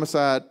set time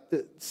aside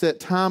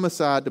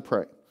to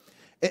pray.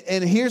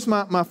 And here's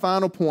my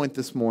final point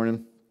this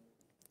morning,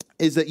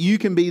 is that you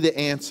can be the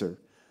answer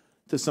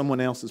to someone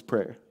else's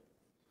prayer.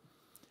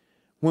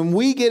 When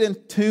we get in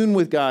tune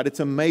with God, it's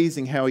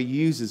amazing how He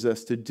uses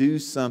us to do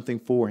something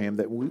for Him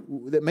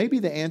that may be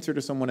the answer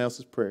to someone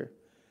else's prayer.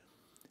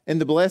 In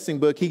the Blessing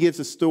book, he gives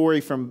a story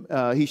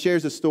he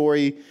shares a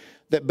story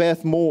that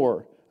Beth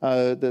Moore,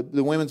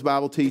 the women's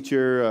Bible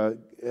teacher,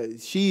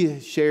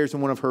 she shares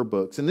in one of her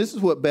books. And this is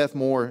what Beth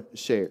Moore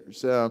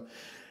shares.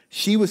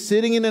 She was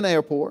sitting in an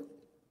airport.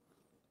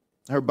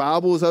 Her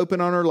Bible was open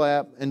on her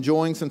lap,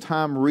 enjoying some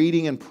time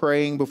reading and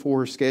praying before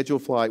her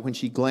scheduled flight, when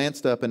she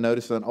glanced up and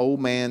noticed an old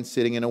man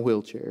sitting in a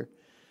wheelchair.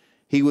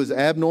 He was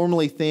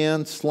abnormally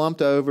thin,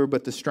 slumped over,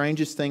 but the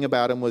strangest thing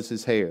about him was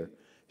his hair.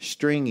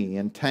 Stringy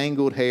and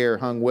tangled hair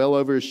hung well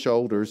over his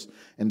shoulders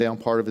and down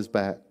part of his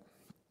back.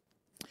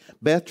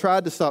 Beth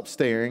tried to stop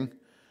staring,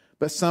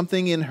 but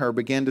something in her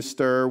began to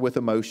stir with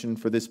emotion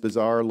for this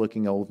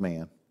bizarre-looking old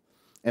man.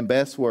 In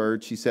Beth's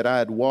words, she said, "I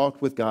had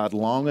walked with God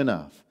long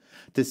enough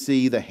to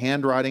see the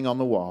handwriting on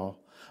the wall.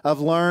 I've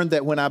learned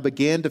that when I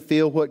begin to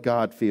feel what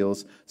God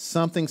feels,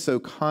 something so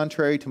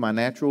contrary to my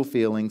natural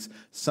feelings,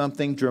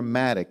 something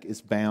dramatic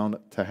is bound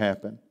to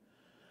happen."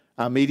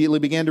 I immediately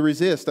began to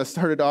resist. I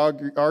started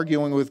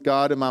arguing with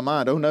God in my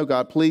mind. "Oh no,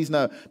 God, please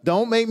no.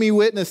 Don't make me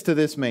witness to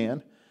this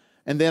man."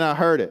 And then I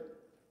heard it.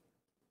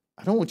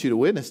 "I don't want you to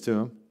witness to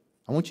him.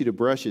 I want you to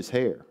brush his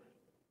hair."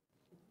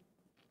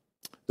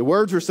 The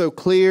words were so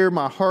clear,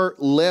 my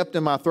heart leapt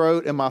in my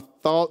throat and my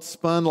thoughts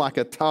spun like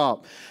a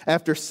top.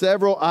 After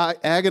several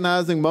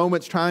agonizing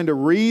moments trying to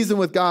reason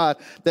with God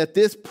that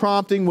this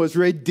prompting was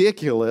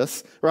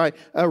ridiculous, right?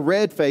 A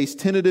red-faced,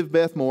 tentative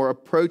Beth Moore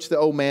approached the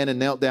old man and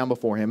knelt down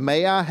before him.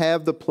 "May I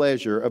have the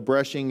pleasure of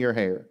brushing your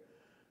hair?"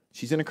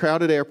 She's in a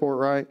crowded airport,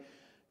 right?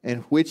 In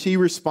which he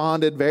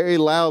responded very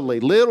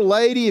loudly, "Little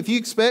lady, if you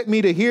expect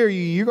me to hear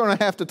you, you're going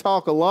to have to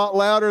talk a lot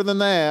louder than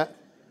that."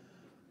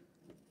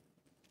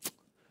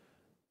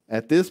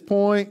 At this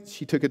point,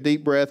 she took a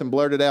deep breath and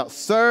blurted out,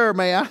 "Sir,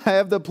 may I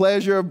have the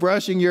pleasure of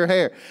brushing your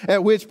hair?"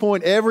 At which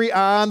point, every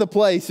eye in the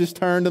place just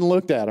turned and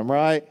looked at him,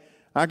 right?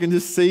 I can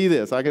just see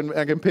this. I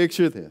can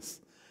picture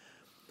this.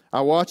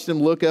 I watched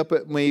him look up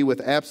at me with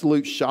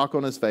absolute shock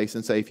on his face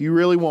and say, "If you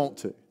really want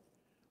to."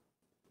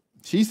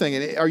 She's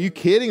thinking, "Are you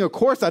kidding? Of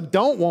course I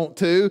don't want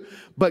to,"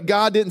 but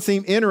God didn't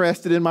seem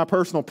interested in my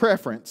personal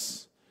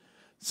preference.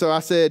 So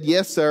I said,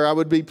 "Yes, sir, I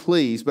would be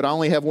pleased, but I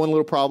only have one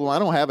little problem. I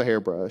don't have a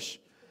hairbrush."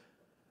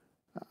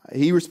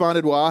 He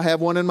responded, "Well, I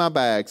have one in my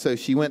bag." So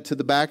she went to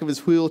the back of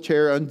his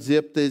wheelchair,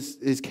 unzipped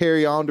his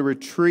carry-on to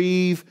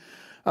retrieve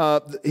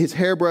his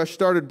hairbrush,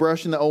 started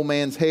brushing the old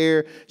man's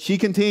hair. She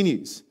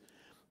continues,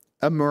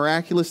 "A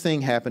miraculous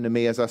thing happened to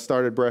me as I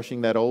started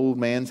brushing that old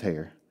man's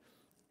hair.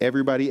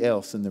 Everybody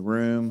else in the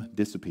room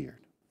disappeared.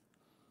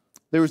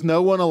 There was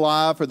no one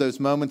alive for those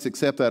moments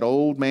except that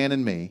old man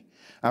and me.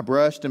 I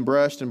brushed and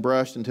brushed and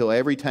brushed until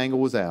every tangle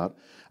was out.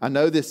 I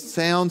know this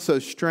sounds so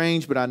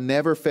strange, but I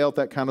never felt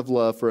that kind of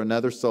love for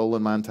another soul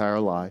in my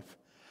entire life.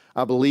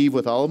 I believe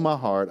with all of my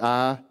heart,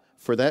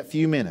 for that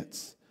few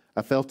minutes,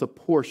 I felt a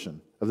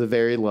portion of the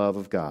very love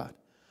of God.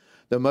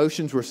 The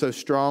emotions were so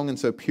strong and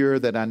so pure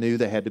that I knew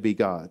they had to be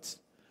God's.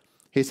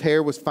 His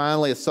hair was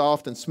finally as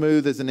soft and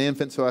smooth as an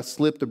infant, so I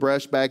slipped the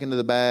brush back into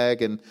the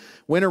bag and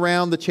went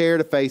around the chair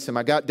to face him.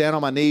 I got down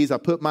on my knees. I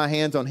put my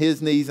hands on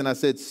his knees and I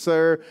said,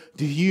 'Sir,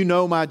 do you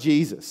know my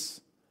Jesus?'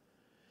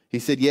 He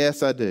said,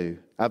 'Yes, I do.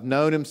 I've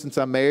known him since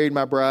I married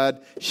my bride.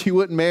 She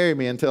wouldn't marry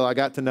me until I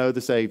got to know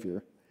the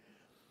Savior.'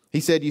 He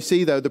said, 'You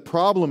see, though, the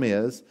problem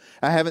is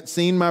I haven't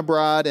seen my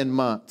bride in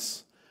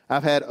months.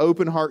 I've had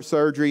open heart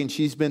surgery and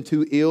she's been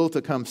too ill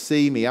to come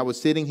see me. I was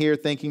sitting here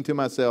thinking to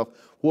myself,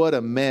 what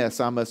a mess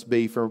I must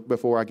be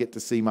before I get to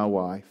see my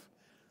wife.'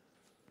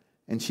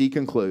 And she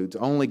concludes,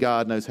 'Only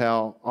God knows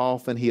how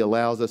often He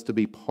allows us to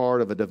be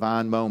part of a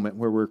divine moment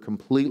where we're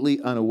completely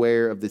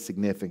unaware of the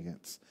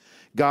significance.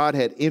 God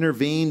had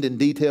intervened in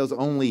details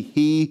only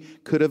He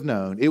could have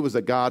known. It was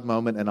a God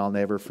moment, and I'll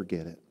never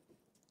forget it.'"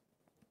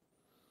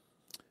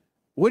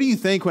 What do you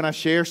think when I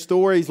share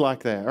stories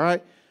like that,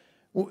 right?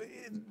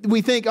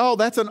 We think, oh,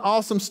 that's an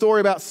awesome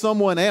story about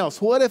someone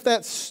else. What if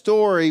that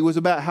story was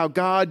about how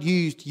God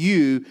used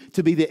you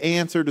to be the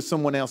answer to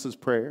someone else's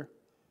prayer?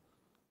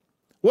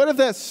 What if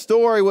that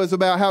story was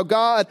about how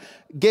God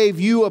gave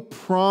you a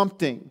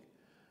prompting?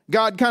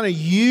 God kind of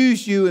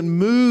used you and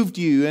moved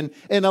you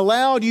and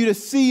allowed you to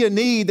see a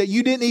need that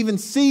you didn't even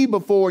see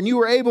before, and you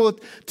were able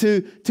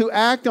to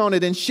act on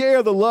it and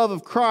share the love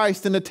of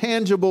Christ in a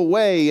tangible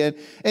way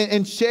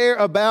and share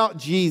about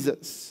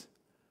Jesus.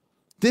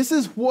 This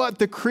is what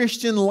the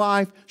Christian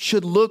life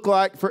should look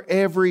like for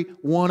every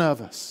one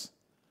of us.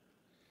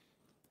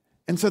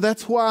 And so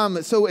that's why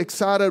I'm so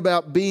excited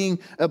about being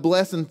a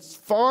blessing.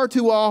 Far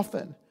too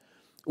often,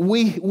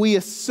 we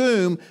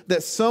assume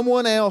that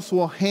someone else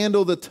will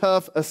handle the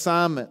tough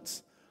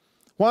assignments.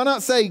 Why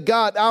not say,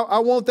 "God, I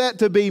want that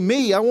to be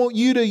me. I want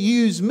you to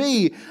use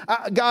me.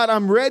 God,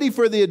 I'm ready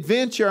for the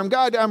adventure.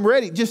 God, I'm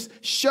ready. Just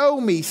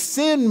show me,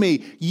 send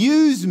me,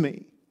 use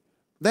me."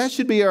 That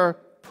should be our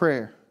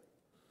prayer.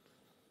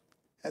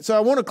 So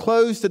I want to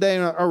close today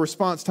in our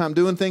response time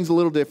doing things a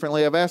little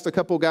differently. I've asked a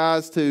couple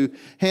guys to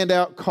hand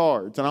out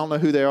cards, and I don't know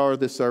who they are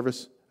this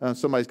service.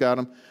 Somebody's got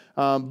them.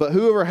 But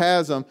whoever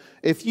has them,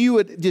 if you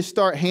would just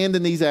start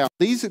handing these out.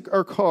 These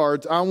are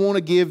cards I want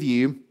to give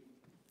you.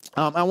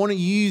 I want to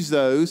use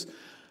those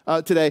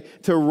today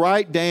to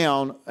write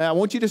down. I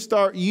want you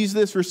to use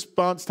this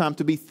response time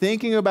to be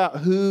thinking about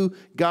who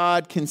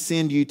God can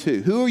send you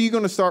to. Who are you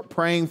going to start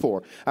praying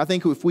for? I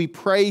think if we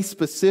pray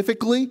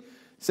specifically,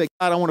 say,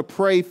 "God, I want to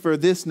pray for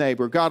this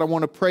neighbor. God, I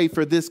want to pray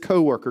for this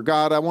coworker.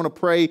 God, I want to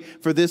pray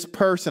for this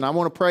person. I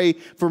want to pray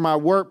for my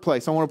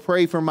workplace. I want to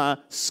pray for my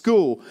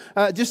school."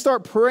 Just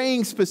start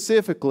praying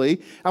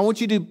specifically. I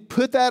want you to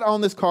put that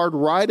on this card,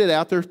 write it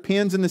out. There's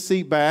pens in the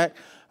seat back.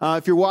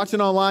 If you're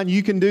watching online,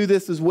 you can do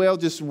this as well.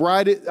 Just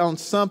write it on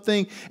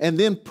something and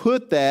then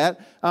put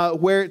that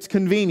where it's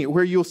convenient,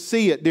 where you'll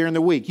see it during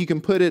the week. You can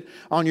put it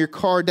on your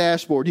car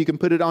dashboard. You can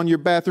put it on your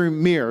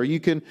bathroom mirror. You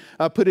can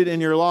put it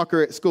in your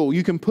locker at school.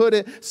 You can put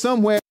it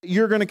somewhere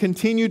you're going to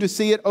continue to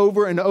see it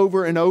over and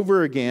over and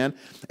over again.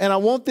 And I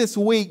want this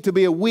week to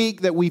be a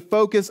week that we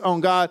focus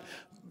on God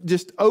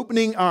just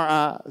opening our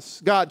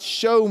eyes. God,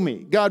 show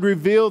me. God,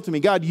 reveal to me.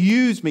 God,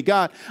 use me.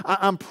 God,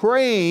 I'm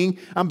praying.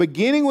 I'm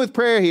beginning with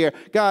prayer here.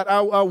 God,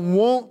 I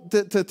want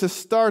to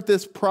start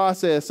this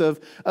process of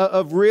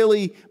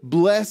really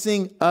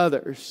blessing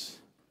others.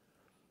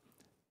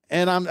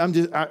 And I'm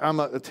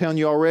telling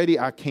you already,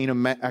 I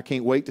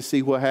can't wait to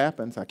see what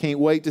happens. I can't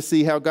wait to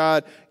see how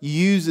God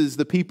uses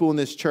the people in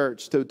this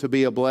church to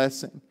be a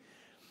blessing.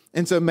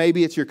 And so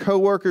maybe it's your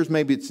coworkers,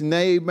 maybe it's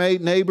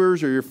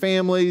neighbors or your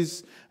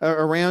families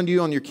around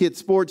you on your kids'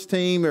 sports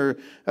team, or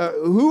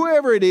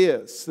whoever it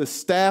is, the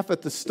staff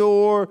at the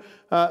store,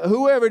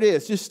 whoever it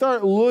is. Just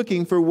start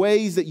looking for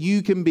ways that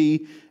you can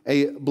be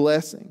a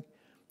blessing.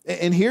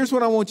 And here's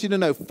what I want you to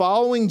know.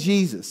 Following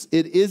Jesus,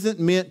 it isn't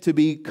meant to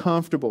be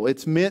comfortable.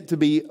 It's meant to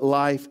be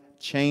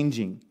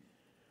life-changing.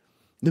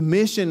 The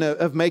mission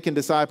of making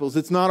disciples,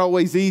 it's not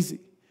always easy,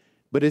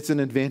 but it's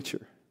an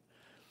adventure.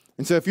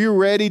 And so if you're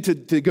ready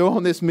to go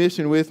on this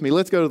mission with me,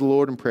 let's go to the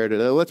Lord in prayer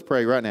today. Let's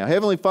pray right now.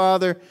 Heavenly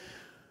Father,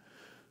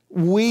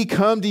 we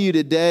come to you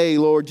today,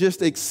 Lord,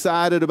 just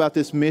excited about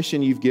this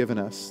mission you've given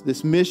us,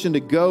 this mission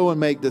to go and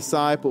make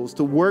disciples,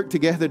 to work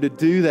together to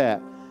do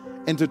that,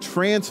 and to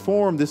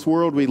transform this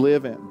world we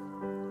live in.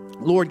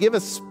 Lord, give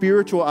us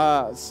spiritual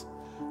eyes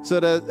so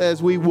that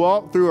as we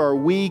walk through our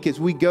week, as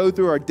we go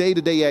through our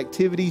day-to-day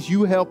activities,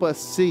 you help us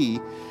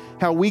see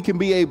how we can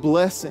be a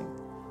blessing.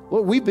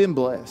 Lord, we've been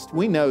blessed.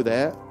 We know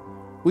that.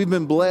 We've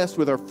been blessed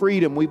with our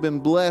freedom. We've been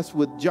blessed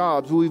with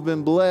jobs. We've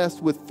been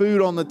blessed with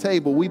food on the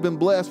table. We've been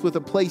blessed with a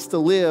place to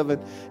live.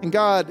 And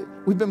God,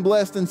 we've been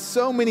blessed in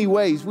so many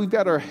ways. We've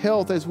got our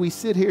health as we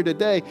sit here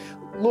today.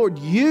 Lord,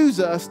 use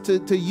us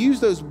to use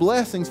those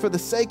blessings for the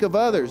sake of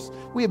others.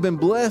 We have been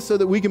blessed so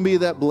that we can be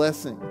that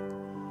blessing.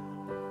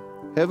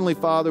 Heavenly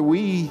Father,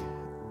 we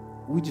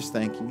just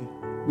thank you.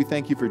 We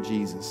thank you for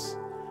Jesus,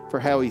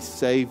 for how he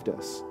saved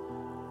us,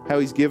 how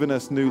he's given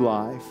us new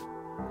life.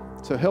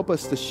 So help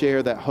us to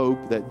share that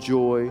hope, that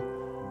joy,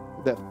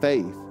 that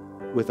faith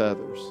with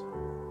others.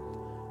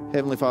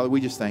 Heavenly Father, we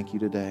just thank you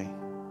today.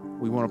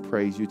 We want to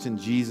praise you. It's in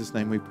Jesus'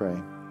 name we pray.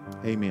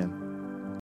 Amen.